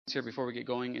Here before we get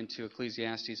going into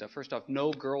Ecclesiastes. First off,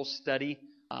 no girls study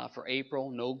for April,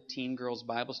 no teen girls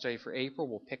Bible study for April.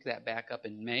 We'll pick that back up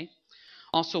in May.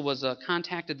 Also was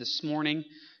contacted this morning,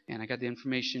 and I got the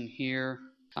information here.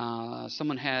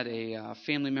 Someone had a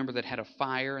family member that had a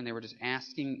fire, and they were just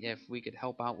asking if we could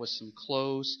help out with some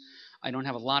clothes. I don't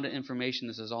have a lot of information.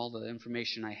 This is all the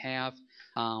information I have.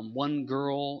 One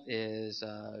girl is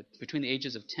between the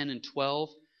ages of 10 and 12.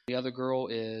 The other girl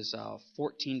is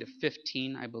 14 to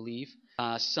 15, I believe.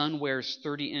 Son wears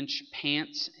 30-inch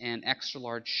pants and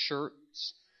extra-large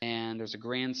shirts, and there's a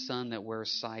grandson that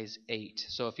wears size 8.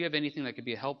 So if you have anything that could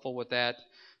be helpful with that,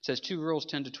 it says 2 girls,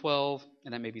 10 to 12,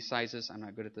 and that may be sizes. I'm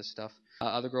not good at this stuff.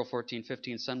 Other girl, 14,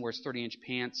 15. Son wears 30-inch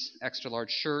pants, extra-large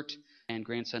shirt, and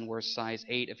grandson wears size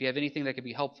 8. If you have anything that could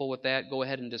be helpful with that, go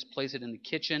ahead and just place it in the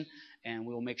kitchen, and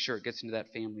we'll make sure it gets into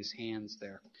that family's hands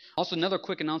there. Also, another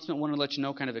quick announcement. I wanted to let you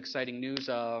know, kind of exciting news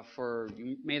for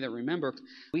you may that remember.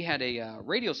 We had a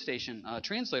radio station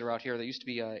translator out here that used to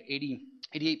be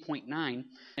 88.9,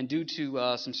 and due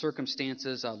to some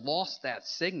circumstances, lost that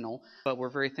signal. But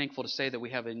we're very thankful to say that we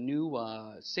have a new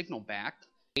signal back.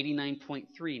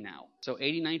 89.3 now. So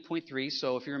 89.3.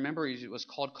 So if you remember, it was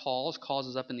called Calls. Calls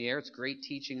is up in the air. It's great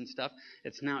teaching and stuff.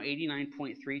 It's now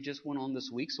 89.3. Just went on this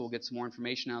week, so we'll get some more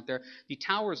information out there. The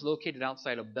tower is located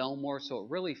outside of Belmore, so it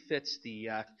really fits the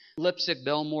Lipsick,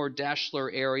 Belmore, Dashler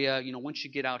area. You know, once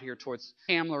you get out here towards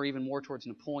Hamler, or even more towards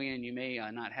Napoleon, you may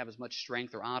not have as much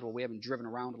strength, or Ottawa. We haven't driven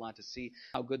around a lot to see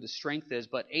how good the strength is,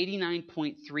 but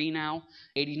 89.3 now,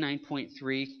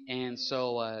 89.3, and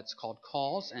so it's called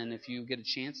Calls, and if you get a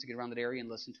chance to get around that area and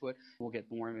listen to it, we'll get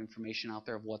more information out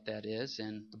there of what that is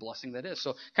and the blessing that is.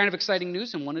 So kind of exciting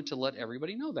news, and wanted to let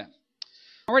everybody know that.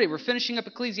 Alrighty, we're finishing up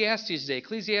Ecclesiastes today.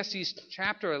 Ecclesiastes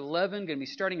chapter 11, going to be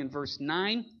starting in verse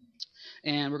 9,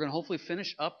 and we're going to hopefully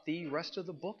finish up the rest of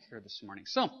the book here this morning.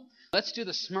 So let's do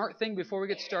the smart thing before we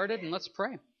get started, and let's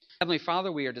pray. Heavenly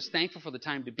Father, we are just thankful for the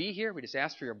time to be here. We just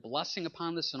ask for your blessing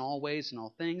upon this in all ways and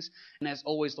all things. And as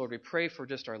always, Lord, we pray for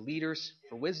just our leaders,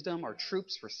 for wisdom, our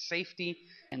troops, for safety.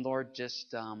 And Lord,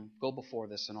 just go before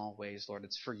this in all ways, Lord.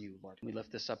 It's for you, Lord. We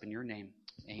lift this up in your name.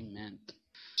 Amen.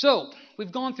 So,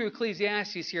 we've gone through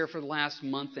Ecclesiastes here for the last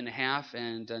month and a half,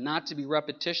 and not to be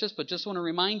repetitious, but just want to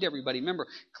remind everybody, remember,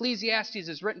 Ecclesiastes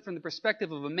is written from the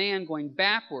perspective of a man going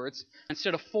backwards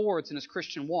instead of forwards in his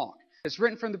Christian walk. It's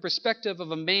written from the perspective of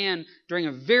a man during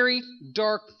a very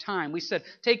dark time. We said,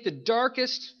 take the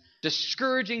darkest,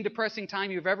 discouraging, depressing time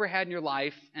you've ever had in your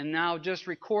life, and now just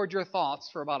record your thoughts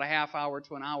for about a half hour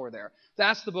to an hour there.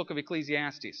 That's the book of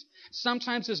Ecclesiastes.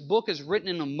 Sometimes this book is written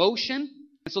in emotion,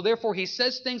 and so therefore he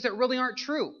says things that really aren't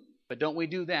true. But don't we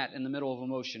do that in the middle of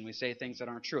emotion? We say things that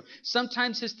aren't true.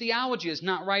 Sometimes his theology is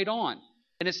not right on.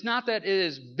 And it's not that it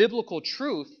is biblical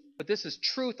truth, but this is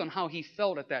truth on how he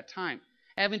felt at that time.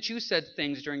 Haven't you said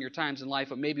things during your times in life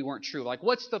that maybe weren't true? Like,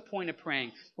 what's the point of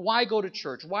praying? Why go to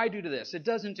church? Why do this? It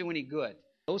doesn't do any good.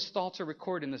 Those thoughts are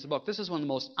recorded in this book. This is one of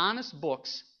the most honest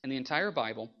books in the entire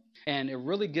Bible, and it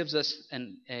really gives us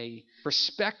a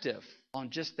perspective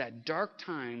on just that dark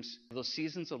times, those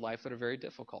seasons of life that are very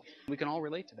difficult. We can all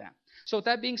relate to that. So with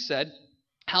that being said,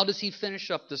 how does he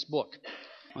finish up this book?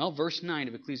 Well, verse 9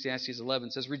 of Ecclesiastes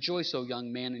 11 says, "Rejoice, O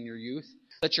young man, in your youth.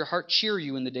 Let your heart cheer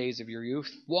you in the days of your youth.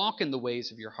 Walk in the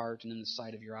ways of your heart and in the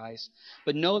sight of your eyes.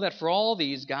 But know that for all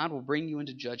these God will bring you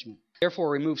into judgment.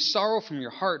 Therefore remove sorrow from your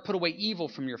heart, put away evil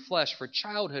from your flesh, for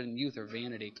childhood and youth are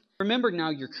vanity. Remember now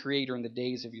your Creator in the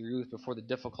days of your youth, before the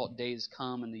difficult days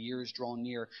come and the years draw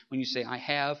near, when you say, I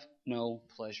have no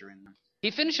pleasure in them." He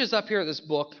finishes up here this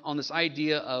book on this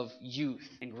idea of youth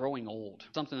and growing old,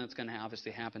 something that's going to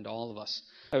obviously happen to all of us.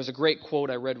 There was a great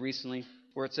quote I read recently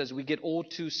where it says, we get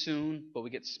old too soon, but we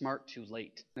get smart too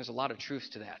late. There's a lot of truth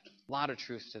to that. A lot of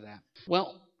truth to that.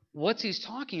 Well, what he's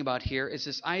talking about here is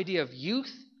this idea of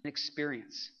youth and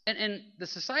experience. And the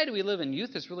society we live in,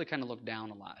 youth is really kind of looked down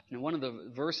a lot. And one of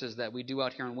the verses that we do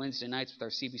out here on Wednesday nights with our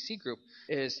CBC group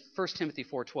is 1 Timothy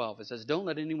 4:12. It says, don't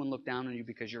let anyone look down on you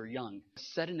because you're young.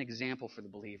 Set an example for the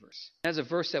believers. That's a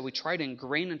verse that we try to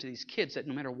ingrain into these kids, that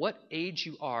no matter what age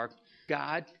you are,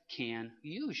 God can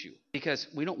use you, because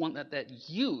we don't want that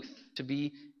youth to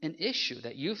be an issue,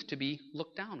 that youth to be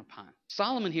looked down upon.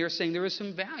 Solomon here is saying there is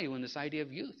some value in this idea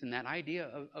of youth and that idea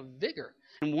of vigor.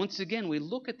 And once again, we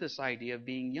look at this idea of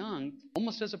being young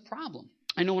almost as a problem.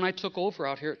 I know when I took over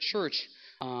out here at church,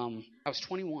 I was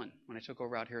 21 when I took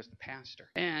over out here as the pastor.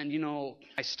 And, you know,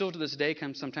 I still to this day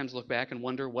can sometimes look back and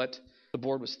wonder what the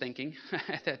board was thinking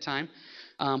at that time.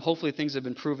 Hopefully things have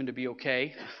been proven to be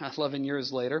okay 11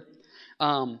 years later.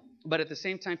 But at the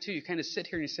same time, too, you kind of sit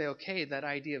here and you say, okay, that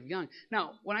idea of young.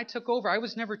 Now, when I took over, I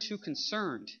was never too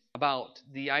concerned about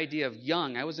the idea of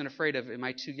young. I wasn't afraid of, am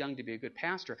I too young to be a good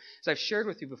pastor? As I've shared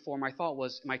with you before, my thought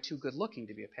was, am I too good looking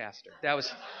to be a pastor? That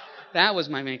was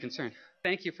my main concern.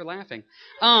 Thank you for laughing.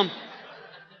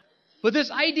 But this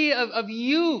idea of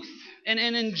youth and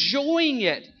enjoying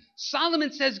it,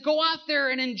 Solomon says, go out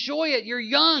there and enjoy it. You're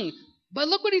young. But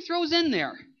look what he throws in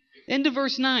there. Into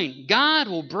verse 9. God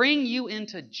will bring you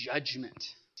into judgment.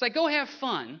 It's like, go have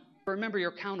fun, but remember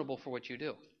you're accountable for what you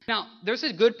do. Now, there's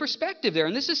a good perspective there,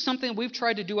 and this is something we've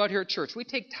tried to do out here at church. We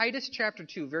take Titus chapter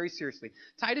 2 very seriously.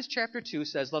 Titus chapter 2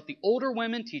 says, let the older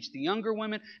women teach the younger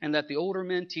women, and let the older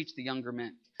men teach the younger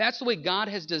men. That's the way God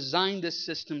has designed this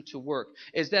system to work,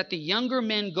 is that the younger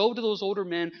men go to those older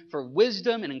men for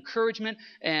wisdom and encouragement,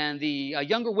 and the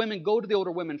younger women go to the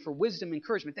older women for wisdom and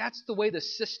encouragement. That's the way the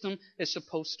system is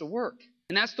supposed to work,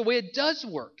 and that's the way it does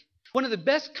work. One of the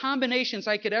best combinations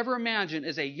I could ever imagine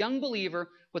is a young believer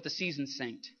with a seasoned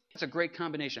saint. It's a great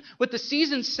combination. With the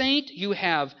seasoned saint, you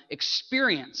have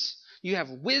experience. You have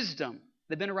wisdom.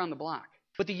 They've been around the block.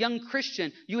 With the young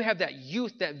Christian, you have that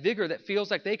youth, that vigor that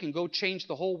feels like they can go change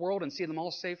the whole world and see them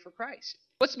all saved for Christ.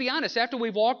 Let's be honest. After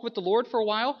we've walked with the Lord for a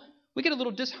while, we get a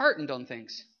little disheartened on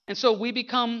things. And so we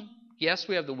become, yes,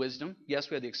 we have the wisdom. Yes,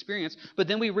 we have the experience. But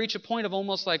then we reach a point of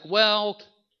almost like, well,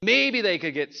 maybe they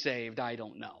could get saved. I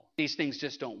don't know. These things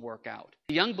just don't work out.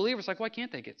 The young believer's like, why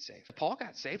can't they get saved? Paul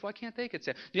got saved. Why can't they get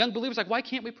saved? The young believer's like, why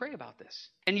can't we pray about this?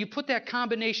 And you put that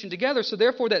combination together, so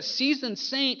therefore that seasoned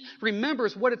saint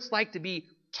remembers what it's like to be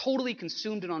totally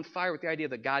consumed and on fire with the idea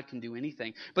that God can do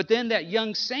anything. But then that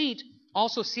young saint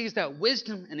also sees that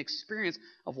wisdom and experience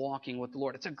of walking with the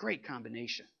Lord. It's a great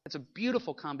combination. It's a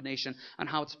beautiful combination on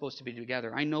how it's supposed to be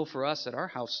together. I know for us at our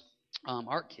house,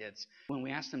 our kids, when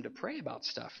we ask them to pray about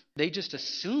stuff, they just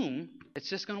assume it's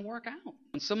just going to work out.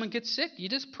 When someone gets sick, you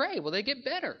just pray. Well, they get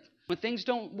better. When things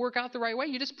don't work out the right way,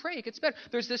 you just pray. It gets better.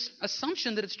 There's this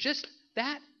assumption that it's just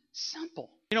that simple.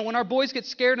 You know, when our boys get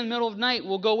scared in the middle of the night,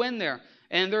 we'll go in there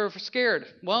and they're scared.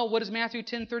 Well, what does Matthew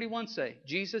 10:31 say?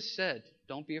 Jesus said,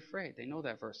 don't be afraid. They know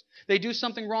that verse. They do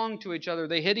something wrong to each other.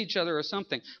 They hit each other or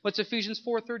something. What's Ephesians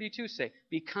 4:32 say?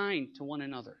 Be kind to one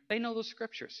another. They know those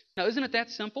scriptures. Now, isn't it that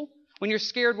simple? When you're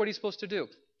scared, what are you supposed to do?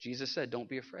 Jesus said, don't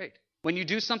be afraid. When you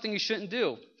do something you shouldn't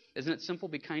do, isn't it simple?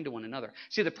 Be kind to one another.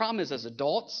 See, the problem is as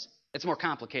adults, it's more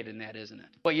complicated than that, isn't it?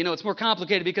 But you know, it's more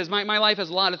complicated because my life has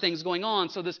a lot of things going on.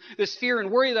 So this fear and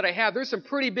worry that I have, there's some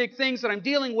pretty big things that I'm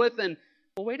dealing with. And,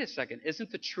 well, wait a second.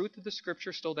 Isn't the truth of the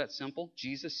Scripture still that simple?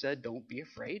 Jesus said, don't be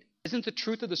afraid. Isn't the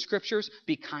truth of the Scriptures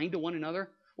be kind to one another?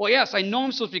 Well, yes, I know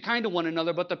I'm supposed to be kind to one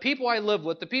another, but the people I live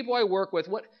with, the people I work with,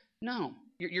 what? No.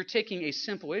 You're taking a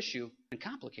simple issue and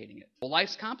complicating it. Well,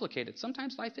 life's complicated.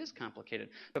 Sometimes life is complicated.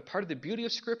 But part of the beauty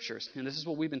of Scriptures, and this is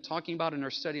what we've been talking about in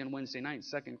our study on Wednesday night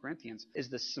in 2 Corinthians,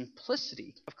 is the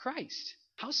simplicity of Christ.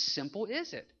 How simple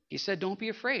is it? He said, don't be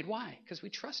afraid. Why? Because we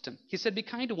trust Him. He said, be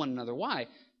kind to one another. Why?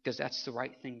 Because that's the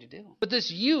right thing to do. But this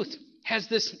youth has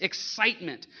this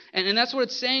excitement. And that's what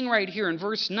it's saying right here in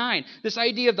verse 9. This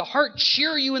idea of the heart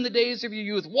cheer you in the days of your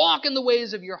youth. Walk in the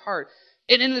ways of your heart.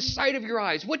 And in the sight of your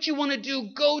eyes. What you want to do,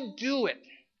 go do it.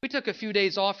 We took a few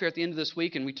days off here at the end of this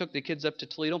week, and we took the kids up to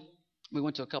Toledo. We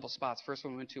went to a couple spots. First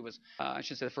one we went to was,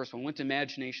 the first one. Went to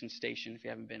Imagination Station, if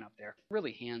you haven't been up there.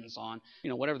 Really hands-on. You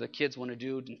know, whatever the kids want to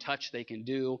do and touch, they can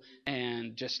do.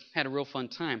 And just had a real fun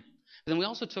time. But then we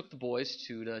also took the boys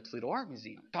to the Toledo Art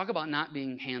Museum. Talk about not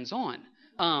being hands-on.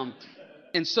 And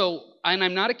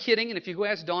I'm not kidding, and if you go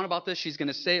ask Dawn about this, she's going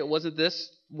to say it wasn't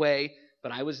this way,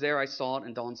 but I was there, I saw it,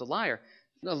 and Dawn's a liar.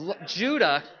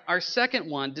 Judah, our second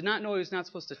one, did not know he was not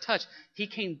supposed to touch. He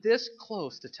came this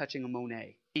close to touching a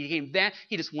Monet. He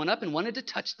just went up and wanted to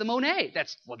touch the Monet.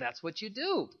 That's what you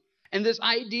do. And this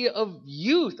idea of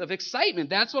youth, of excitement,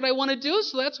 that's what I want to do,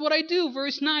 so that's what I do.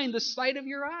 Verse 9, the sight of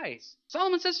your eyes.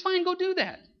 Solomon says, fine, go do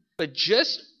that. But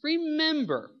just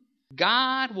remember,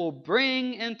 God will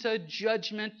bring into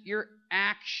judgment your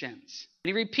actions. And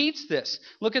he repeats this.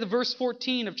 Look at verse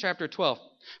 14 of chapter 12.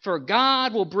 For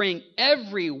God will bring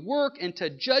every work into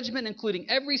judgment, including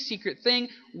every secret thing,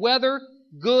 whether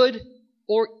good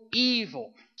or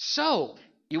evil. So,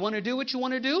 you want to do what you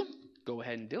want to do? Go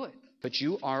ahead and do it. But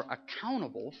you are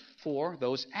accountable for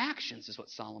those actions, is what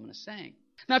Solomon is saying.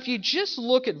 Now, if you just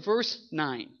look at verse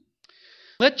 9,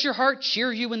 let your heart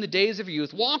cheer you in the days of your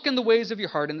youth. Walk in the ways of your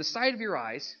heart, in the sight of your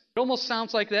eyes. It almost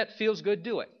sounds like that feels good,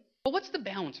 do it. But what's the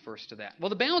balance verse to that? Well,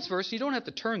 the balance verse, you don't have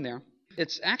to turn there.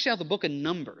 It's actually out of the book of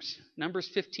Numbers. Numbers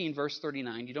 15, verse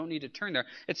 39. You don't need to turn there.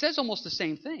 It says almost the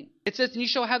same thing. It says, and you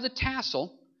shall have the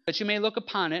tassel that you may look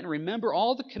upon it and remember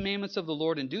all the commandments of the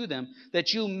Lord and do them,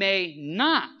 that you may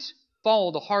not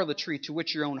follow the harlotry to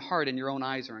which your own heart and your own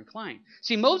eyes are inclined.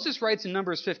 See, Moses writes in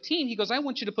Numbers 15, he goes, I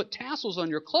want you to put tassels on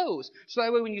your clothes, so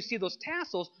that way when you see those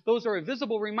tassels, those are a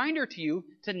visible reminder to you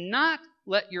to not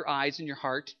let your eyes and your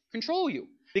heart control you.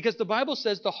 Because the Bible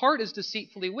says the heart is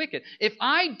deceitfully wicked. If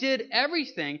I did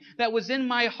everything that was in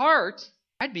my heart,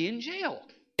 I'd be in jail.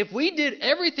 If we did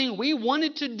everything we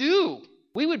wanted to do,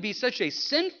 we would be such a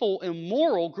sinful,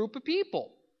 immoral group of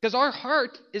people. Because our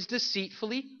heart is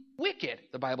deceitfully wicked,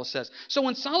 the Bible says. So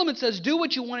when Solomon says, do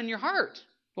what you want in your heart,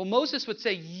 well, Moses would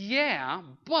say, yeah,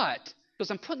 but, because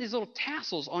I'm putting these little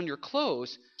tassels on your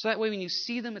clothes, so that way when you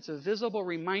see them, it's a visible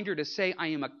reminder to say, I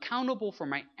am accountable for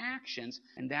my actions.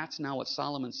 And that's now what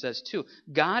Solomon says too.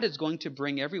 God is going to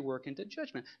bring every work into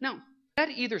judgment. Now, that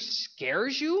either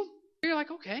scares you, or you're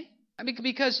like, okay. I mean,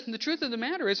 because the truth of the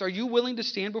matter is, are you willing to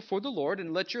stand before the Lord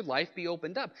and let your life be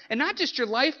opened up? And not just your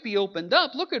life be opened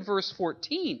up. Look at verse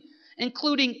 14.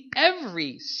 Including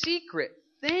every secret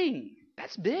thing.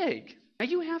 That's big. Now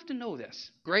you have to know this.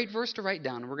 Great verse to write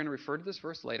down, and we're going to refer to this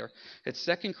verse later. It's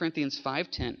 2 Corinthians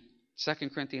 5:10. 2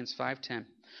 Corinthians 5:10.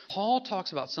 Paul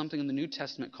talks about something in the New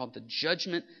Testament called the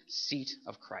judgment seat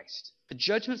of Christ. The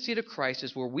judgment seat of Christ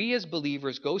is where we as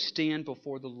believers go stand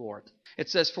before the Lord. It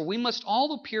says, for we must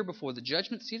all appear before the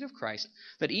judgment seat of Christ,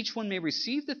 that each one may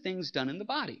receive the things done in the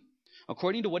body,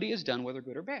 according to what he has done, whether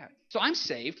good or bad. So I'm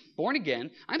saved, born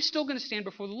again. I'm still going to stand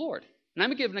before the Lord. And I'm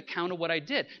going to give an account of what I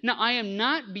did. Now, I am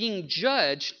not being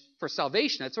judged for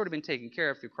salvation. That's already been taken care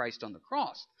of through Christ on the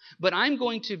cross. But I'm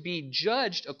going to be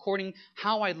judged according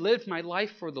how I lived my life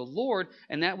for the Lord,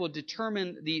 and that will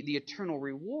determine the eternal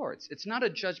rewards. It's not a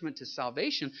judgment to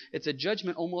salvation. It's a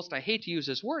judgment almost, I hate to use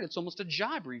this word, it's almost a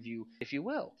job review, if you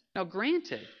will. Now,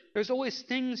 granted, there's always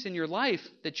things in your life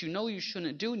that you know you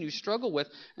shouldn't do and you struggle with,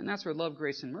 and that's where love,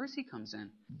 grace, and mercy comes in.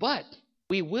 But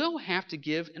we will have to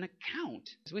give an account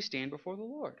as we stand before the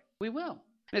Lord. We will.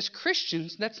 And as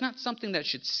Christians, that's not something that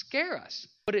should scare us,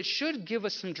 but it should give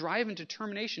us some drive and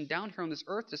determination down here on this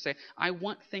earth to say, I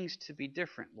want things to be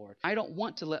different, Lord. I don't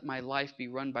want to let my life be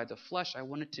run by the flesh. I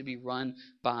want it to be run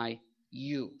by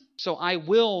you. So I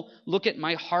will look at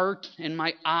my heart and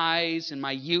my eyes and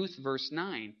my youth, verse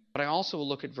 9. But I also will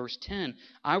look at verse 10.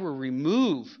 I will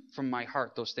remove from my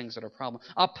heart those things that are problems.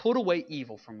 I'll put away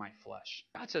evil from my flesh.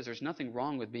 God says there's nothing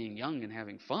wrong with being young and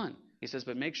having fun. He says,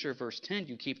 but make sure, verse 10,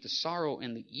 you keep the sorrow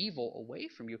and the evil away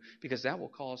from you, because that will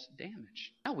cause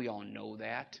damage. Now we all know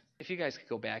that. If you guys could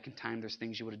go back in time, there's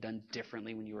things you would have done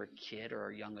differently when you were a kid or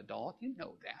a young adult. You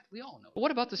know that. We all know. But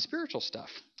what about the spiritual stuff?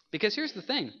 Because here's the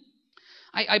thing.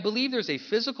 I believe there's a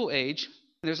physical age,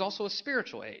 and there's also a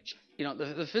spiritual age. You know,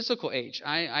 the physical age.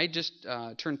 I just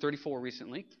turned 34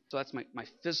 recently, so that's my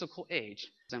physical age,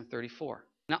 because I'm 34.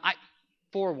 Now,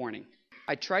 forewarning,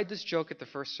 I tried this joke at the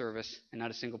first service, and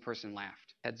not a single person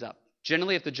laughed. Heads up.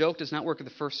 Generally, if the joke does not work at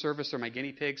the first service or my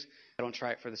guinea pigs, I don't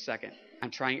try it for the second.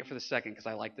 I'm trying it for the second because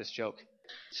I like this joke.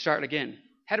 Start again.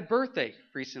 Had a birthday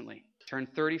recently. Turned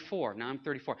 34. Now I'm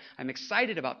 34. I'm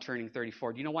excited about turning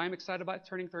 34. Do you know why I'm excited about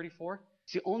turning 34?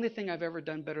 It's the only thing I've ever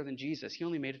done better than Jesus. He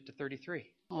only made it to 33.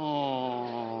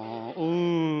 Oh,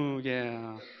 ooh,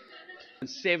 yeah. Been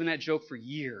saving that joke for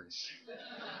years.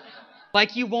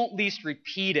 Like you won't at least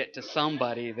repeat it to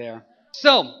somebody there.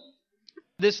 So,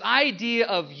 this idea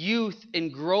of youth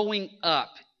and growing up,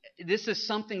 this is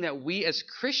something that we as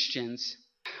Christians,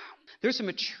 there's a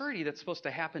maturity that's supposed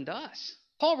to happen to us.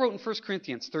 Paul wrote in 1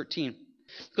 Corinthians 13,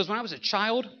 because when I was a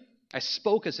child, I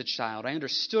spoke as a child, I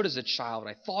understood as a child,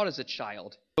 I thought as a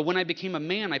child. But when I became a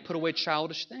man, I put away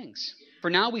childish things. For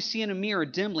now we see in a mirror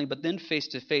dimly, but then face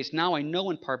to face. Now I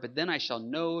know in part, but then I shall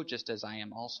know just as I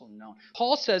am also known.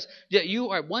 Paul says that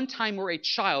you at one time were a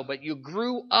child, but you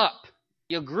grew up.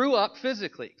 You grew up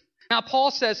physically. Now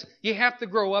Paul says you have to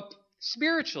grow up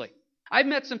spiritually. I've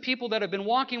met some people that have been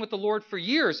walking with the Lord for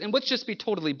years, and let's just be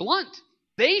totally blunt.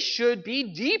 They should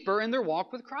be deeper in their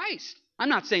walk with Christ. I'm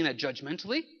not saying that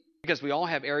judgmentally, because we all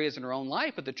have areas in our own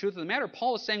life, but the truth of the matter,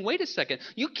 Paul is saying, wait a second,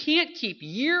 you can't keep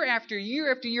year after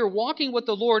year after year walking with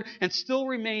the Lord and still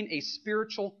remain a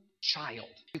spiritual child.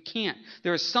 You can't.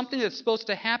 There is something that's supposed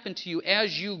to happen to you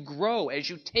as you grow, as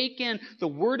you take in the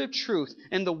word of truth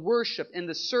and the worship and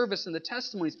the service and the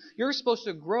testimonies. You're supposed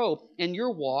to grow in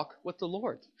your walk with the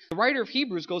Lord. The writer of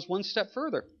Hebrews goes one step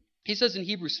further. He says in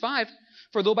Hebrews 5,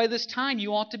 for though by this time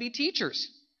you ought to be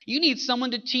teachers, you need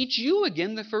someone to teach you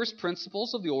again the first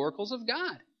principles of the oracles of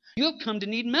God. You have come to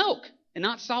need milk and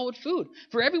not solid food.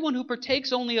 For everyone who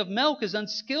partakes only of milk is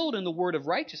unskilled in the word of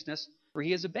righteousness, for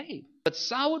he is a babe. But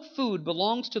solid food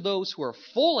belongs to those who are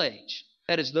full age,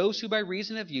 That is, those who by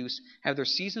reason of use have their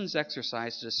seasons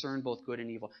exercised to discern both good and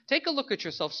evil. Take a look at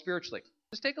yourself spiritually.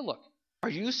 Just take a look. Are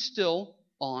you still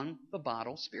on the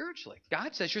bottle spiritually?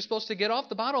 God says you're supposed to get off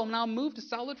the bottle and now move to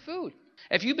solid food.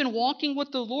 If you've been walking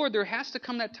with the Lord, there has to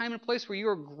come that time and place where you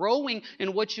are growing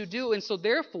in what you do. And so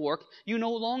therefore, you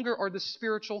no longer are the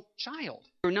spiritual child.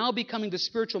 You're now becoming the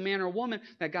spiritual man or woman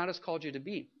that God has called you to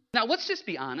be. Now, let's just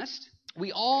be honest.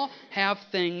 We all have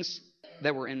things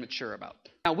that we're immature about.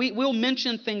 Now, we'll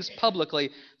mention things publicly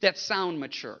that sound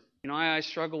mature. You know, I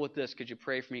struggle with this. Could you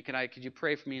pray for me? Could you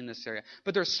pray for me in this area?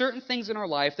 But there are certain things in our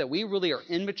life that we really are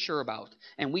immature about,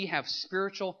 and we have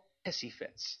spiritual hissy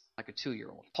fits, like a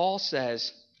 2-year-old. Paul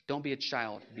says, don't be a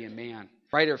child, be a man.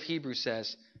 Writer of Hebrews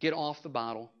says, get off the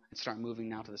bottle and start moving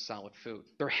now to the solid food.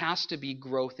 There has to be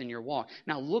growth in your walk.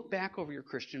 Now, look back over your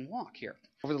Christian walk here.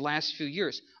 Over the last few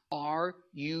years, are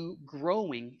you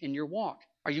growing in your walk?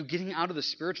 Are you getting out of the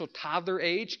spiritual toddler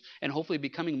age and hopefully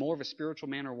becoming more of a spiritual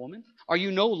man or woman? Are you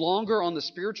no longer on the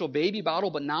spiritual baby bottle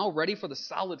but now ready for the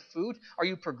solid food? Are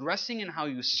you progressing in how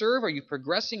you serve? Are you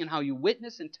progressing in how you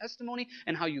witness in testimony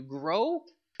and how you grow?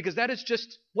 Because that is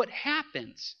just what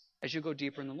happens as you go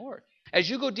deeper in the Lord. As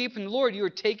you go deeper in the Lord, you are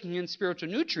taking in spiritual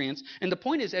nutrients. And the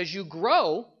point is, as you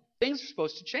grow, things are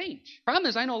supposed to change. Problem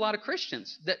is, I know a lot of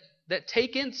Christians that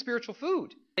take in spiritual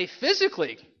food. They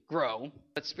physically grow,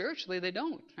 but spiritually they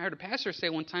don't. I heard a pastor say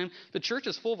one time, the church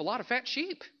is full of a lot of fat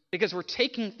sheep because we're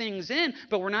taking things in,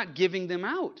 but we're not giving them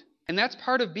out. And that's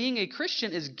part of being a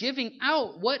Christian, is giving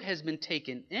out what has been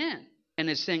taken in. And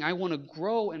is saying, I want to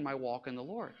grow in my walk in the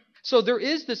Lord. So there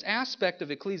is this aspect of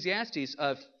Ecclesiastes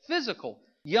of physical,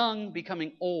 young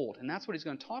becoming old. And that's what he's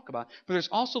going to talk about. But there's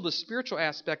also the spiritual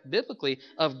aspect biblically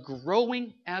of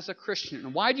growing as a Christian.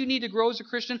 And why do you need to grow as a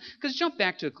Christian? Because jump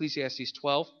back to Ecclesiastes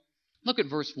 12. Look at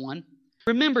verse 1.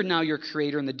 Remember now your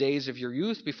Creator in the days of your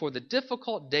youth before the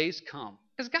difficult days come.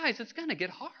 Because guys, it's going to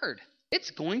get hard. It's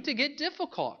going to get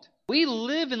difficult. We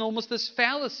live in almost this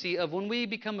fallacy of when we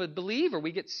become a believer,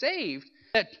 we get saved,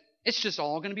 that it's just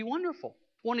all going to be wonderful.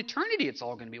 Well, in eternity, it's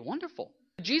all going to be wonderful.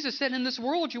 Jesus said, in this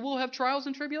world you will have trials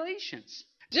and tribulations.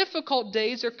 Difficult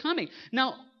days are coming.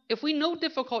 Now, if we know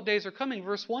difficult days are coming,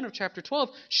 verse 1 of chapter 12,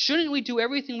 shouldn't we do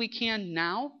everything we can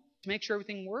now to make sure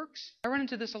everything works? I run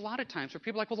into this a lot of times where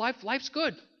people are like, well, life's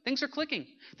good. Things are clicking.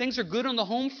 Things are good on the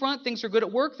home front. Things are good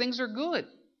at work. Things are good.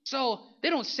 So they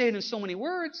don't say it in so many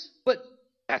words, but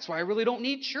that's why I really don't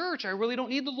need church. I really don't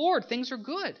need the Lord. Things are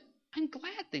good. I'm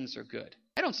glad things are good.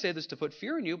 I don't say this to put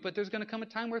fear in you, but there's going to come a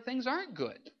time where things aren't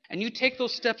good. And you take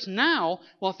those steps now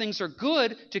while things are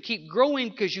good to keep growing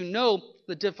because you know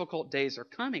the difficult days are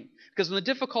coming. Because when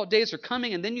the difficult days are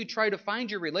coming and then you try to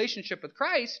find your relationship with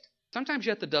Christ, sometimes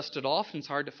you have to dust it off and it's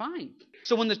hard to find.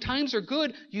 So when the times are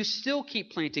good, you still keep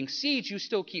planting seeds. You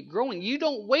still keep growing. You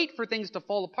don't wait for things to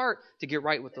fall apart to get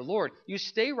right with the Lord. You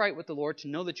stay right with the Lord to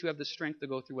know that you have the strength to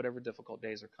go through whatever difficult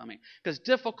days are coming. Because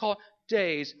difficult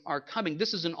days are coming.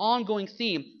 This is an ongoing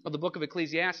theme of the book of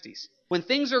Ecclesiastes. When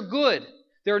things are good,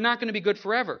 they're not going to be good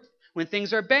forever. When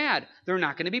things are bad, they're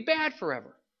not going to be bad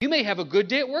forever. You may have a good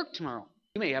day at work tomorrow.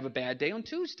 You may have a bad day on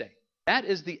Tuesday. That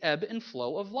is the ebb and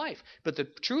flow of life. But the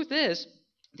truth is,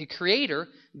 the Creator,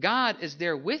 God, is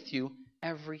there with you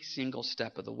every single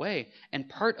step of the way. And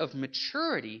part of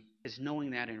maturity is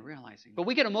knowing that and realizing. But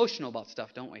we get emotional about stuff,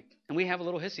 don't we? And we have a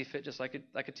little hissy fit just like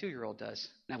a 2-year-old does.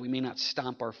 Now, we may not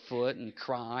stomp our foot and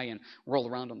cry and roll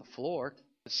around on the floor.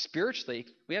 But spiritually,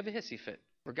 we have a hissy fit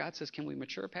where God says, can we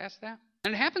mature past that?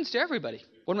 And it happens to everybody.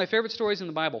 One of my favorite stories in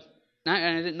the Bible. And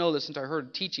I didn't know this until I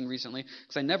heard teaching recently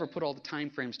because I never put all the time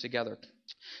frames together.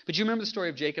 But you remember the story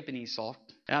of Jacob and Esau?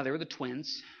 They were the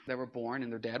twins that were born,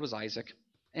 and their dad was Isaac.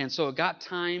 And so it got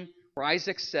time where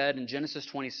Isaac said in Genesis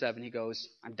 27, he goes,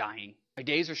 I'm dying. My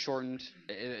days are shortened.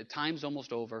 Time's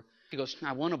almost over. He goes,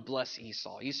 I want to bless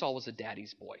Esau. Esau was a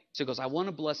daddy's boy. So he goes, I want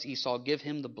to bless Esau. Give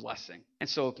him the blessing. And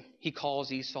so he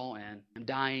calls Esau in. I'm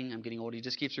dying. I'm getting old. He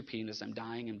just keeps repeating this. I'm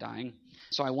dying. I'm dying.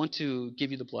 So I want to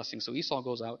give you the blessing. So Esau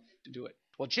goes out to do it.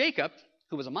 Well, Jacob,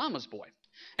 who was a mama's boy.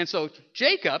 And so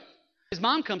Jacob, his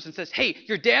mom comes and says, hey,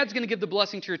 your dad's going to give the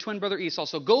blessing to your twin brother Esau,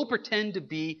 so go pretend to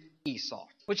be Esau.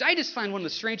 Which I just find one of the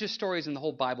strangest stories in the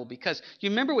whole Bible, because you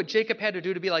remember what Jacob had to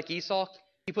do to be like Esau?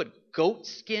 He put goat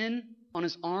skin on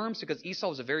his arms because Esau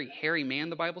was a very hairy man,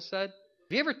 the Bible said.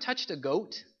 Have you ever touched a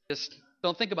goat? Just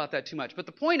don't think about that too much. But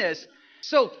the point is,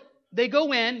 so they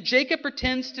go in, Jacob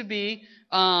pretends to be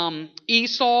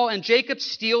Esau, and Jacob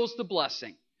steals the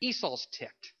blessing. Esau's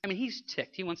ticked. I mean, he's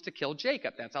ticked. He wants to kill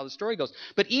Jacob. That's how the story goes.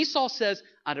 But Esau says,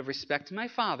 out of respect to my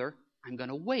father, I'm going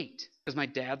to wait because my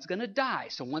dad's going to die.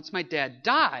 So once my dad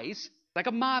dies, like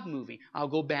a mob movie, I'll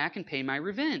go back and pay my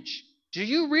revenge. Do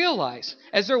you realize,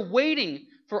 as they're waiting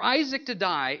for Isaac to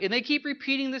die, and they keep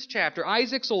repeating this chapter,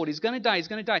 Isaac's old, he's going to die, he's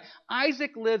going to die.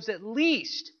 Isaac lives at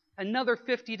least another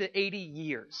 50 to 80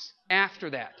 years after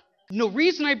that. The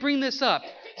reason I bring this up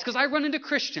is because I run into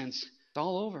Christians. It's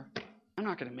all over. I'm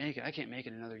not going to make it. I can't make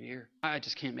it another year. I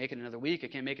just can't make it another week. I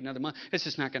can't make it another month. It's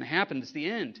just not going to happen. It's the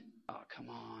end. Oh, come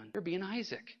on. You're being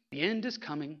Isaac. The end is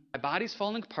coming. My body's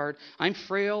falling apart. I'm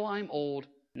frail. I'm old.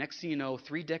 Next thing you know,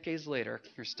 3 decades later,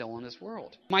 you're still in this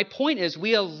world. My point is,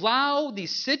 we allow the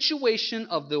situation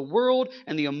of the world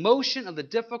and the emotion of the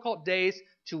difficult days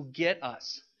to get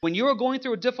us. When you are going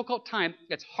through a difficult time,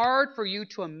 it's hard for you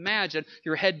to imagine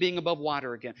your head being above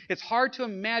water again. It's hard to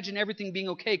imagine everything being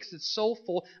okay because it's so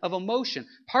full of emotion.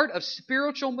 Part of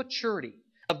spiritual maturity,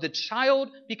 of the child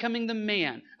becoming the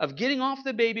man, of getting off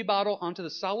the baby bottle onto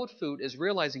the solid food is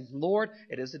realizing, Lord,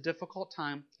 it is a difficult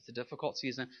time, it's a difficult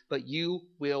season, but you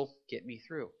will get me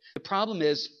through. The problem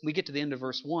is, we get to the end of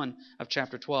verse 1 of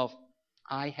chapter 12.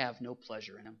 I have no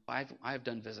pleasure in him. I've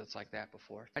done visits like that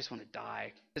before. I just want to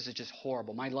die. This is just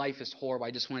horrible. My life is horrible.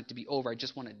 I just want it to be over. I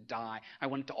just want to die. I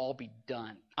want it to all be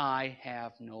done. I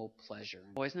have no pleasure.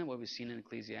 Boy, isn't that what we've seen in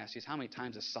Ecclesiastes? How many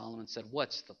times has Solomon said,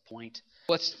 what's the point?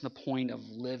 What's the point of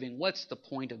living? What's the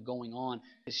point of going on?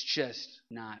 It's just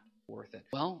not worth it.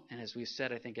 Well, and as we've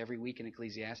said, I think every week in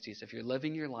Ecclesiastes, if you're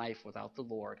living your life without the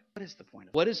Lord, what is the point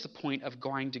of it? What is the point of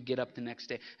going to get up the next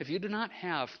day? If you do not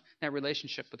have that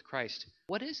relationship with Christ,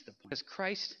 what is the point? Because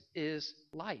Christ is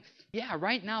life. Yeah,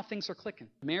 right now things are clicking.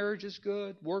 Marriage is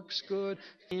good, work's good,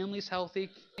 family's healthy,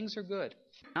 things are good.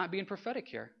 Not being prophetic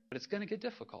here, but it's going to get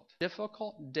difficult.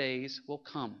 Difficult days will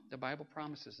come. The Bible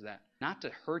promises that. Not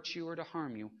to hurt you or to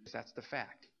harm you, because that's the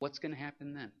fact. What's going to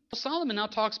happen then? Well, Solomon now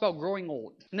talks about growing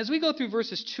old. And as we go through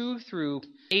verses 2 through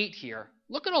 8 here,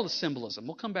 look at all the symbolism.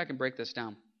 We'll come back and break this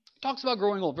down. Talks about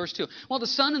growing old. Verse 2. While the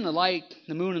sun and the light,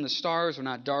 the moon and the stars are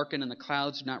not darkened, and the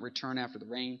clouds do not return after the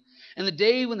rain, and the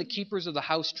day when the keepers of the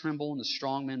house tremble, and the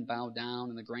strong men bow down,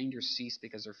 and the grinders cease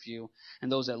because they're few,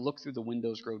 and those that look through the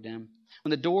windows grow dim.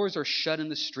 When the doors are shut in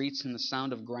the streets, and the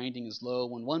sound of grinding is low,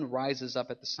 when one rises up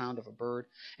at the sound of a bird,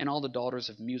 and all the daughters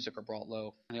of music are brought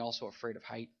low, and they also are afraid of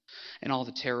height, and all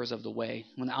the terrors of the way.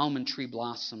 When the almond tree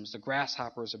blossoms, the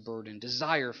grasshopper is a burden,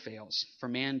 desire fails, for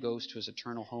man goes to his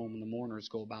eternal home, and the mourners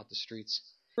go about the streets.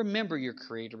 Remember your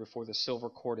Creator before the silver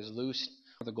cord is loosed,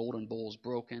 or the golden bowl is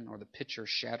broken, or the pitcher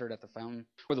shattered at the fountain,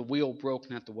 or the wheel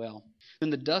broken at the well. Then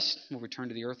the dust will return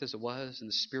to the earth as it was, and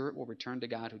the spirit will return to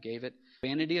God who gave it.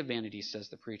 Vanity of vanities, says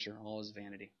the preacher, all is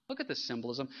vanity. Look at the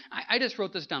symbolism. I just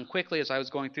wrote this down quickly as I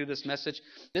was going through this message.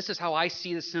 This is how I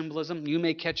see the symbolism. You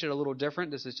may catch it a little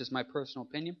different. This is just my personal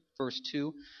opinion. Verse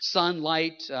 2, sun,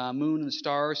 light, moon, and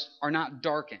stars are not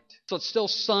darkened. So it's still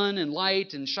sun and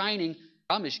light and shining.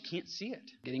 Problem is you can't see it.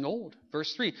 Getting old.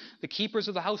 Verse 3, the keepers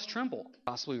of the house tremble,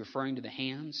 possibly referring to the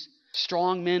hands.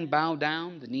 Strong men bow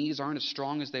down. The knees aren't as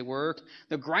strong as they were.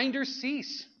 The grinders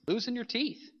cease, losing your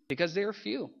teeth because they are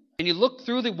few. And you look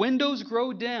through, the windows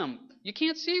grow dim. You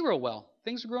can't see real well.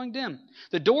 Things are growing dim.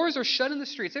 The doors are shut in the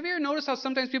streets. Have you ever noticed how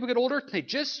sometimes people get older? They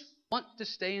just want to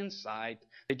stay inside.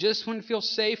 They just want to feel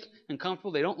safe and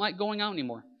comfortable. They don't like going out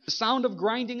anymore. The sound of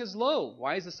grinding is low.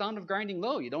 Why is the sound of grinding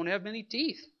low? You don't have many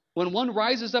teeth. When one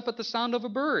rises up at the sound of a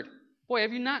bird. Boy,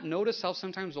 have you not noticed how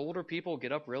sometimes older people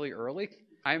get up really early?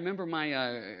 I remember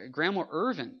my Grandma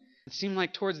Irvin. It seemed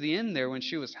like towards the end there when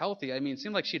she was healthy, it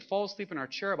seemed like she'd fall asleep in her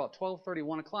chair about 12:30,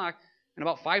 1 o'clock, and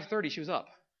about 5:30 she was up.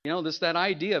 That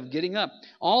idea of getting up.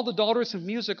 All the daughters of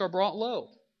music are brought low.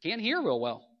 Can't hear real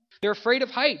well. They're afraid of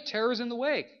height. Terror's in the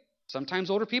way. Sometimes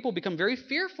older people become very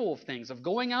fearful of things, of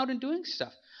going out and doing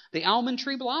stuff. The almond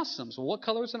tree blossoms. Well, what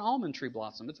color is an almond tree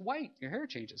blossom? It's white. Your hair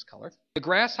changes color. The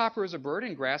grasshopper is a bird,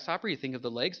 and grasshopper, you think of the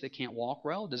legs, they can't walk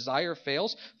well. Desire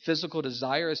fails. Physical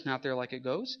desire is not there like it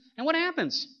goes. And what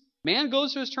happens? Man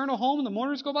goes to his eternal home, and the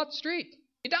mourners go about the street.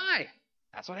 You die.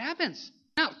 That's what happens.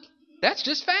 Now, that's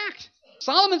just fact.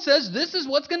 Solomon says this is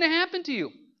what's going to happen to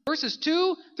you. Verses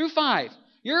 2 through 5.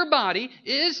 Your body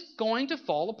is going to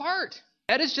fall apart.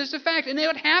 That is just a fact. And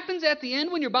what happens at the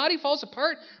end when your body falls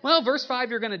apart? Well, verse 5,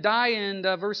 you're going to die, and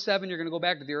verse 7, you're going to go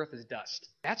back to the earth as dust.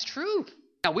 That's true.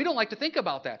 Now, we don't like to think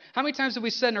about that. How many times have we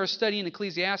said in our study in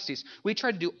Ecclesiastes, we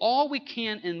try to do all we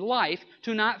can in life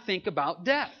to not think about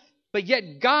death. But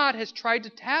yet God has tried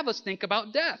to have us think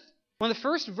about death. One of the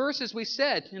first verses we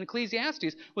said in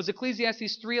Ecclesiastes was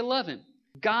Ecclesiastes 3:11.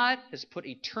 God has put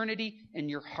eternity in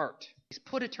your heart. He's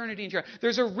put eternity into your heart.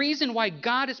 There's a reason why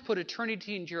God has put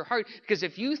eternity into your heart. Because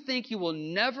if you think you will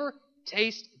never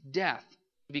taste death,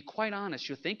 to be quite honest,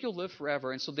 you'll think you'll live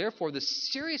forever. And so therefore, the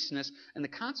seriousness and the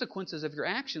consequences of your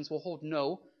actions will hold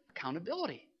no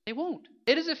accountability. They won't.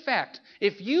 It is a fact.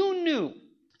 If you knew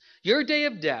your day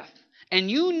of death, and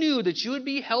you knew that you would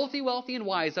be healthy, wealthy, and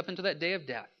wise up until that day of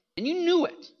death, and you knew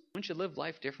it, wouldn't you live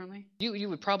life differently? You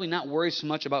would probably not worry so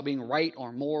much about being right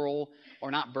or moral or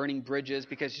not burning bridges,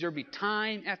 because there'll be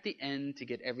time at the end to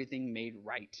get everything made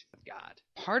right with God.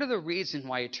 Part of the reason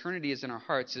why eternity is in our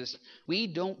hearts is we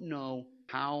don't know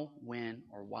how, when,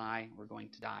 or why we're going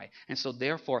to die. And so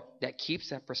therefore, that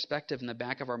keeps that perspective in the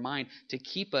back of our mind to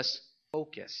keep us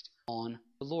focused on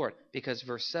the Lord. Because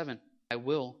verse 7, I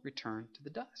will return to the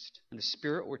dust, and the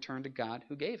spirit will return to God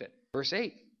who gave it. Verse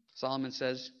 8, Solomon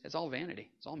says, it's all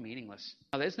vanity. It's all meaningless.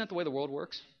 Now, isn't that the way the world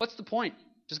works? What's the point?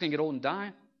 Just going to get old and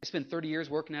die? I spend 30 years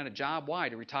working at a job. Why?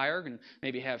 To retire and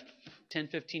maybe have 10,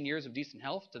 15 years of decent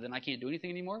health, so then I can't do anything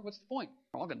anymore? What's the point?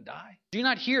 We're all going to die. Do you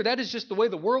not hear? That is just the way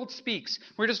the world speaks.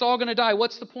 We're just all going to die.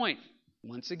 What's the point?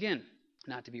 Once again,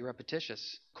 not to be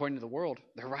repetitious. According to the world,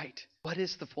 they're right. What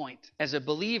is the point? As a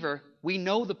believer, we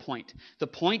know the point. The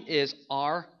point is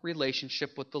our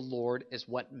relationship with the Lord is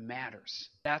what matters.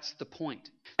 That's the point.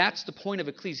 That's the point of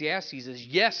Ecclesiastes is,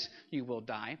 yes, you will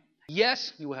die.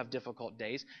 Yes, you will have difficult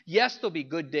days. Yes, there'll be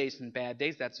good days and bad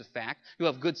days. That's a fact.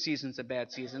 You'll have good seasons and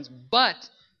bad seasons. But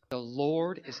the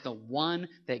Lord is the one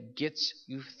that gets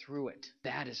you through it.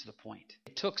 That is the point.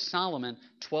 It took Solomon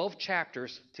 12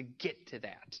 chapters to get to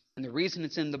that. And the reason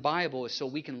it's in the Bible is so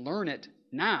we can learn it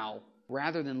now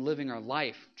rather than living our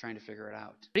life trying to figure it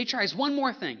out. But he tries one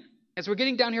more thing. As we're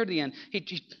getting down here to the end,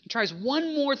 he tries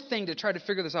one more thing to try to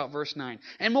figure this out, verse 9.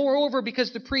 And moreover,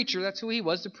 because the preacher, that's who he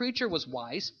was, the preacher was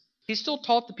wise. He still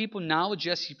taught the people knowledge.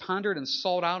 Yes, he pondered and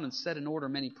sought out and set in order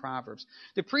many proverbs.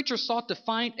 The preacher sought to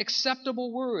find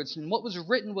acceptable words, and what was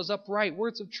written was upright,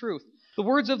 words of truth. The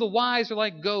words of the wise are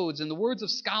like goads, and the words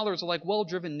of scholars are like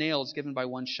well-driven nails given by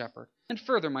one shepherd. And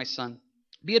further, my son,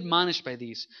 be admonished by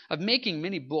these. Of making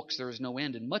many books there is no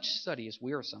end, and much study is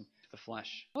wearisome to the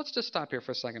flesh. Let's just stop here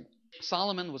for a second.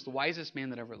 Solomon was the wisest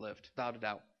man that ever lived, without a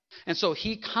doubt. And so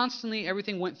he constantly,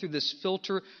 everything went through this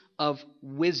filter of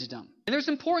wisdom. And there's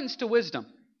importance to wisdom.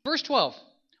 Verse 12,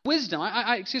 wisdom,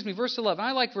 verse 11.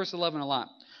 I like verse 11 a lot.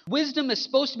 Wisdom is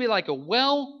supposed to be like a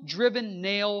well-driven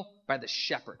nail by the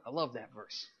shepherd. I love that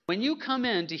verse. When you come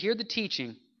in to hear the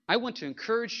teaching, I want to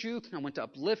encourage you. I want to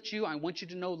uplift you. I want you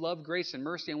to know love, grace, and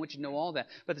mercy. I want you to know all that.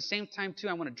 But at the same time, too,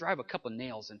 I want to drive a couple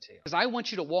nails into you. Because I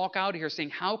want you to walk out of here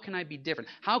saying, how can I be different?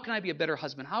 How can I be a better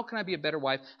husband? How can I be a better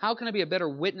wife? How can I be a better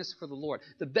witness for the Lord?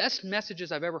 The best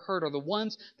messages I've ever heard are the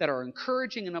ones that are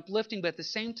encouraging and uplifting, but at the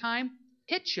same time,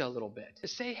 hit you a little bit. To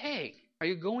say, hey, are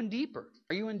you going deeper?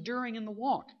 Are you enduring in the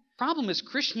walk? Problem is,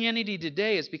 Christianity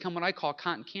today has become what I call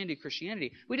cotton candy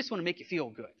Christianity. We just want to make you feel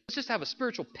good. Let's just have a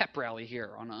spiritual pep rally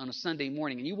here on a Sunday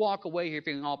morning, and you walk away here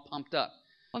feeling all pumped up.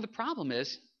 Well, the problem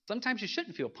is, sometimes you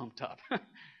shouldn't feel pumped up.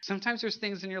 Sometimes there's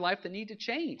things in your life that need to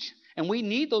change. And we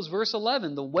need those, verse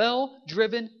 11, the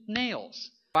well-driven nails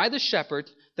by the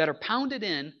shepherd that are pounded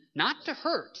in, not to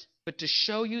hurt, but to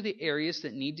show you the areas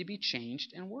that need to be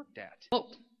changed and worked at.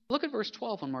 Well, look at verse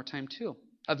 12 one more time, too.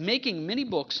 Of making many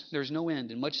books, there's no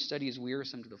end, and much study is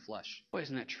wearisome to the flesh. Boy,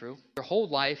 isn't that true? Your whole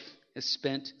life is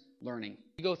spent learning.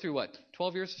 You go through what?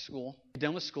 12 years of school. You're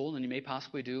done with school, and you may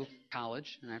possibly do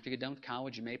college. And after you get done with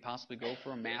college, you may possibly go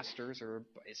for a master's or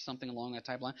something along that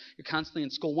type of line. You're constantly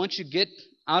in school. Once you get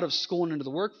out of school and into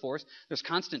the workforce, there's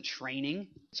constant training.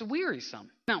 It's wearisome.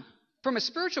 Now, from a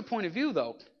spiritual point of view,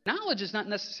 though, knowledge is not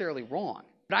necessarily wrong.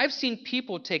 But I've seen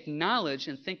people take knowledge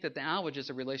and think that the knowledge is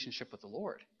a relationship with the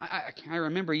Lord. I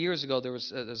remember years ago there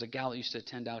was a gal that used to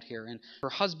attend out here, and her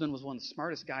husband was one of the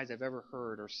smartest guys I've ever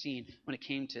heard or seen when it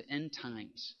came to end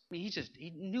times. I mean, he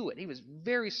knew it. He was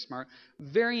very smart,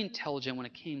 very intelligent when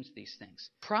it came to these things.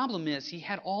 Problem is, he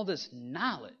had all this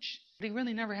knowledge, but he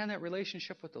really never had that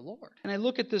relationship with the Lord. And I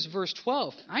look at this verse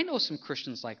 12. I know some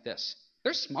Christians like this.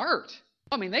 They're smart.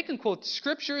 I mean, they can quote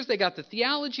scriptures. They got the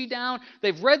theology down.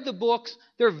 They've read the books.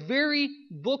 They're very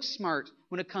book smart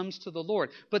when it comes to the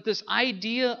Lord. But this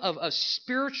idea of a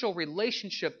spiritual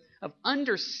relationship, of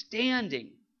understanding,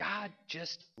 God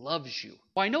just loves you.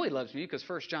 Well, I know He loves me because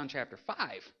 1 John chapter 5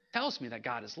 tells me that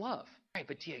God is love. Right,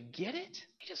 but do you get it?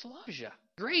 He just loves you.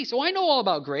 Grace. Oh, I know all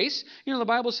about grace. You know, the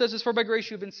Bible says it's for by grace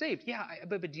you've been saved. Yeah,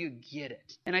 but do you get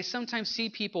it? And I sometimes see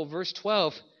people, verse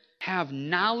 12, have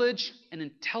knowledge and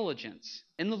intelligence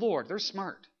in the Lord. They're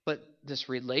smart. But this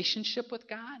relationship with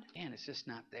God, man, it's just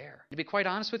not there. To be quite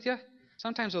honest with you,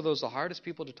 sometimes are those the hardest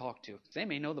people to talk to. They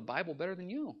may know the Bible better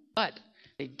than you, but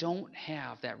they don't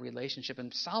have that relationship.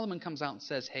 And Solomon comes out and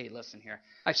says, hey, listen here.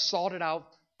 I've sought it out.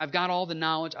 I've got all the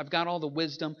knowledge. I've got all the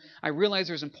wisdom. I realize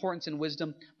there's importance in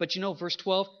wisdom. But you know, verse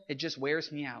 12, it just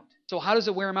wears me out. So how does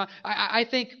it wear him out? I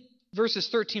think verses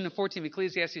 13 and 14 of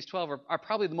Ecclesiastes 12 are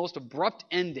probably the most abrupt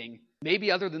ending,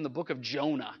 maybe other than the book of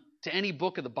Jonah, to any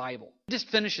book of the Bible. It just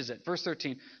finishes it. Verse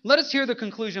 13. Let us hear the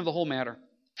conclusion of the whole matter.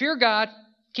 Fear God,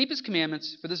 keep his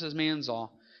commandments, for this is man's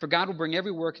all. For God will bring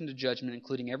every work into judgment,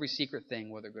 including every secret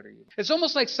thing, whether good or evil. It's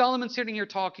almost like Solomon sitting here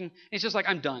talking. It's just like,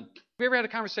 I'm done. Have you ever had a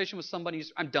conversation with somebody?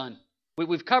 I'm done.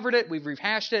 We've covered it. We've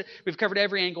rehashed it. We've covered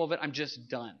every angle of it. I'm just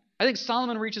done. I think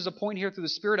Solomon reaches a point here through the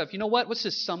Spirit of, you know what? Let's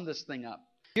just sum this thing up.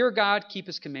 Fear God, keep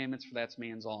his commandments, for that's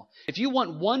man's all. If you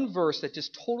want one verse that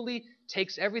just totally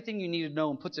takes everything you need to know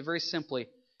and puts it very simply,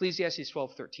 Ecclesiastes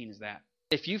 12:13 is that.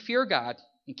 If you fear God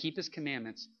and keep his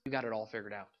commandments, you got it all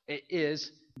figured out. It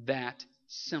is that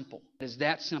simple. It is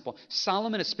that simple.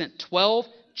 Solomon has spent 12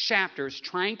 chapters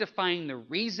trying to find the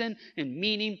reason and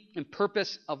meaning and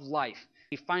purpose of life.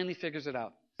 He finally figures it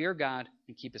out. Fear God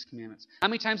and keep his commandments. How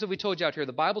many times have we told you out here?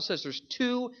 The Bible says there's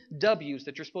 2 W's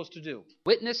that you're supposed to do.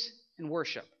 Witness and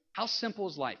worship. How simple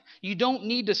is life? You don't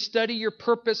need to study your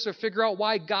purpose or figure out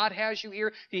why God has you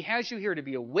here. He has you here to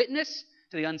be a witness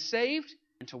to the unsaved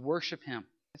and to worship him.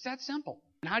 It's that simple.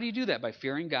 And how do you do that? By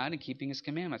fearing God and keeping his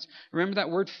commandments. Remember that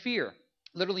word fear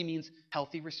literally means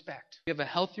healthy respect. You have a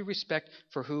healthy respect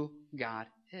for who God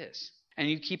is. And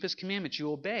you keep his commandments.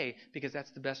 You obey because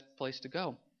that's the best place to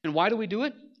go. And why do we do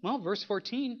it? Well, verse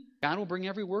 14, God will bring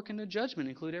every work into judgment,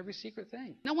 include every secret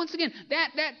thing. Now, once again,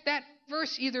 that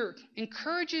verse either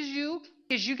encourages you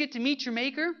because you get to meet your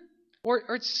Maker, or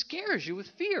it scares you with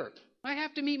fear. I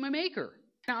have to meet my Maker.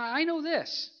 Now, I know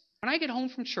this. When I get home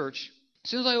from church,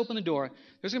 as soon as I open the door,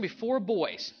 there's going to be 4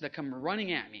 boys that come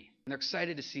running at me. And they're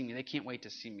excited to see me. They can't wait to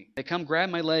see me. They come grab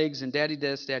my legs and daddy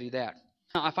this, daddy that.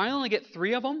 Now, if I only get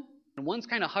 3 of them, and one's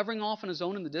kind of hovering off on his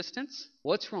own in the distance,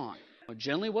 what's wrong? Well,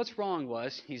 generally what's wrong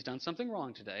was he's done something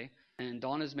wrong today, and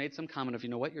Dawn has made some comment of, you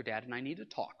know what, your dad and I need to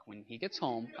talk when he gets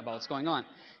home about what's going on.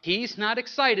 He's not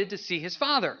excited to see his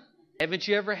father. Haven't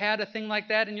you ever had a thing like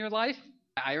that in your life?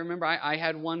 I remember I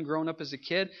had one growing up as a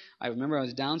kid. I remember I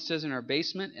was downstairs in our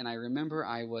basement, and I remember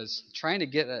I was trying to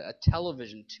get a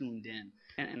television tuned in,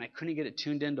 and I couldn't get it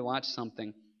tuned in to watch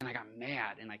something, and I got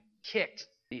mad, and I kicked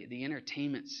the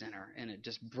entertainment center, and it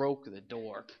just broke the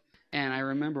door. And I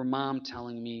remember Mom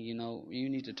telling me, you know, you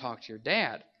need to talk to your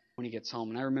dad when he gets home.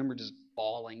 And I remember just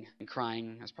bawling and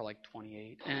crying. I was probably like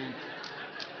 28.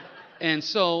 And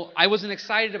so I wasn't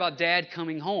excited about Dad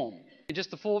coming home. And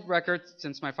just the full record,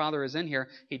 since my father is in here,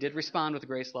 he did respond with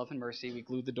grace, love, and mercy. We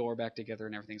glued the door back together,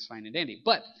 and everything's fine and dandy.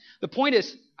 But the point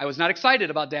is, I was not excited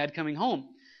about Dad coming home.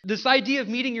 This idea of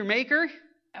meeting your Maker,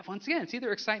 once again, it's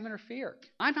either excitement or fear.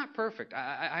 I'm not perfect.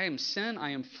 I am sin.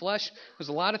 I am flesh. There's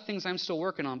a lot of things I'm still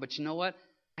working on. But you know what?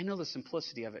 I know the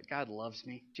simplicity of it. God loves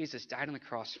me. Jesus died on the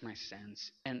cross for my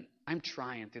sins. And I'm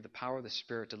trying through the power of the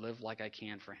Spirit to live like I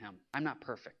can for him. I'm not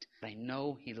perfect. But I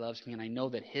know he loves me. And I know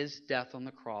that his death on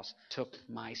the cross took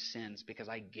my sins because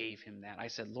I gave him that. I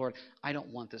said, Lord, I don't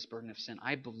want this burden of sin.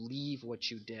 I believe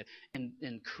what you did. And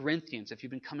in Corinthians, if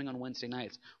you've been coming on Wednesday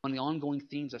nights, one of the ongoing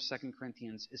themes of 2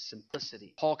 Corinthians is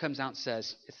simplicity. Paul comes out and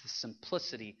says, it's the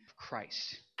simplicity of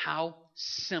Christ. How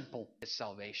simple is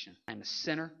salvation? I'm a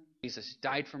sinner. Jesus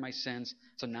died for my sins,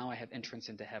 so now I have entrance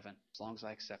into heaven as long as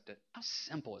I accept it. How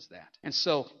simple is that? And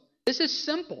so this is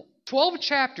simple. 12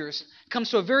 chapters comes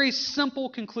to a very simple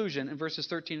conclusion in verses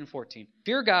 13 and 14.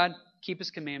 Fear God, keep his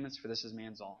commandments, for this is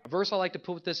man's all. A verse I like to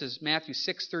put with this is Matthew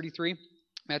 6:33.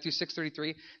 Matthew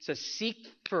 6:33 says, seek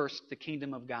first the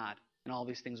kingdom of God, and all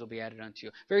these things will be added unto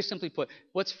you. Very simply put,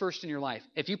 what's first in your life?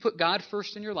 If you put God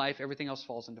first in your life, everything else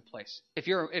falls into place. If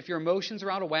your emotions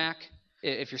are out of whack,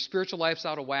 if your spiritual life's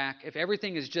out of whack, if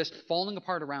everything is just falling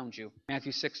apart around you,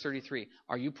 Matthew 6:33,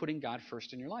 are you putting God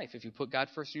first in your life? If you put God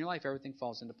first in your life, everything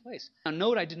falls into place. Now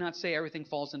note, I did not say everything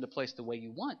falls into place the way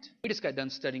you want. We just got done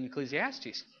studying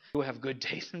Ecclesiastes. You will have good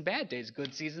days and bad days,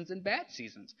 good seasons and bad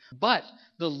seasons. But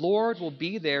the Lord will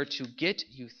be there to get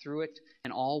you through it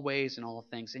in all ways and all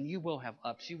things. And you will have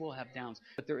ups, you will have downs.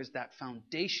 But there is that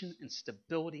foundation and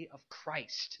stability of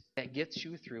Christ that gets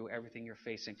you through everything you're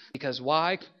facing. Because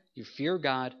why? You fear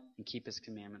God and keep his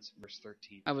commandments. Verse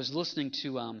 13. I was listening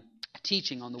to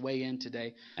teaching on the way in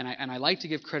today, and I like to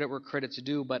give credit where credit's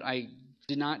due, but I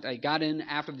did not. I got in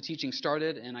after the teaching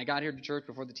started, and I got here to church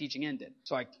before the teaching ended.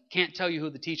 So I can't tell you who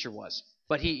the teacher was.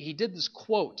 But he did this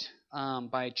quote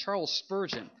by Charles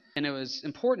Spurgeon, and it was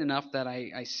important enough that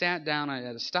I sat down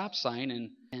at a stop sign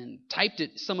and typed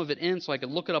some of it in so I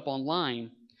could look it up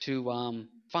online to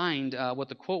find what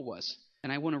the quote was.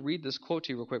 And I want to read this quote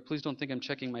to you real quick. Please don't think I'm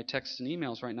checking my texts and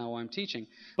emails right now while I'm teaching.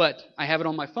 But I have it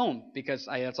on my phone because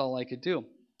that's all I could do.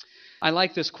 I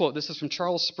like this quote. This is from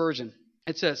Charles Spurgeon.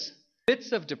 It says,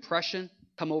 fits of depression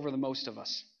come over the most of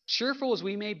us. Cheerful as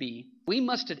we may be, we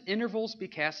must at intervals be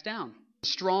cast down. The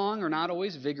strong are not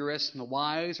always vigorous, and the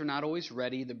wise are not always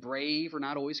ready, the brave are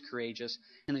not always courageous,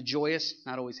 and the joyous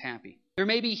not always happy. There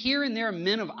may be here and there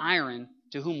men of iron,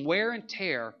 to whom wear and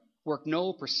tear work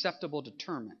no perceptible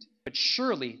deterrent. But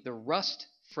surely the rust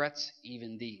frets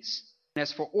even these. And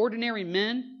as for ordinary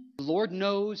men, the Lord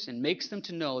knows and makes them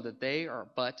to know that they are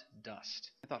but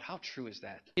dust. I thought, how true is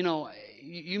that?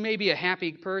 You may be a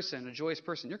happy person, a joyous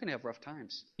person. You're going to have rough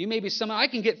times. You may be someone, I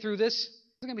can get through this.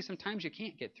 There's going to be some times you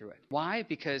can't get through it. Why?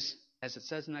 Because, as it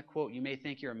says in that quote, you may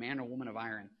think you're a man or woman of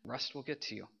iron. Rust will get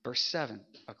to you. Verse 7,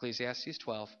 Ecclesiastes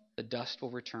 12, the dust will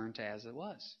return to as it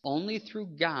was. Only through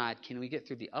God can we get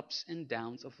through the ups and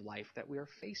downs of life that we are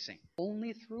facing.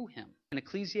 Only through Him. And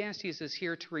Ecclesiastes is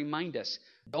here to remind us,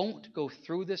 don't go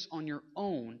through this on your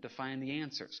own to find the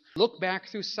answers. Look back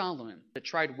through Solomon that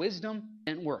tried wisdom,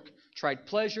 didn't work. Tried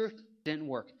pleasure, didn't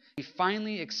work. He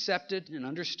finally accepted and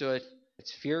understood,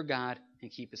 let's fear God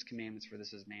and keep His commandments, for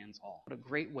this is man's all. What a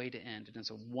great way to end. And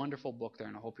it's a wonderful book there,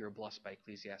 and I hope you're blessed by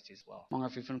Ecclesiastes as well. Longer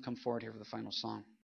if you want to come forward here for the final song.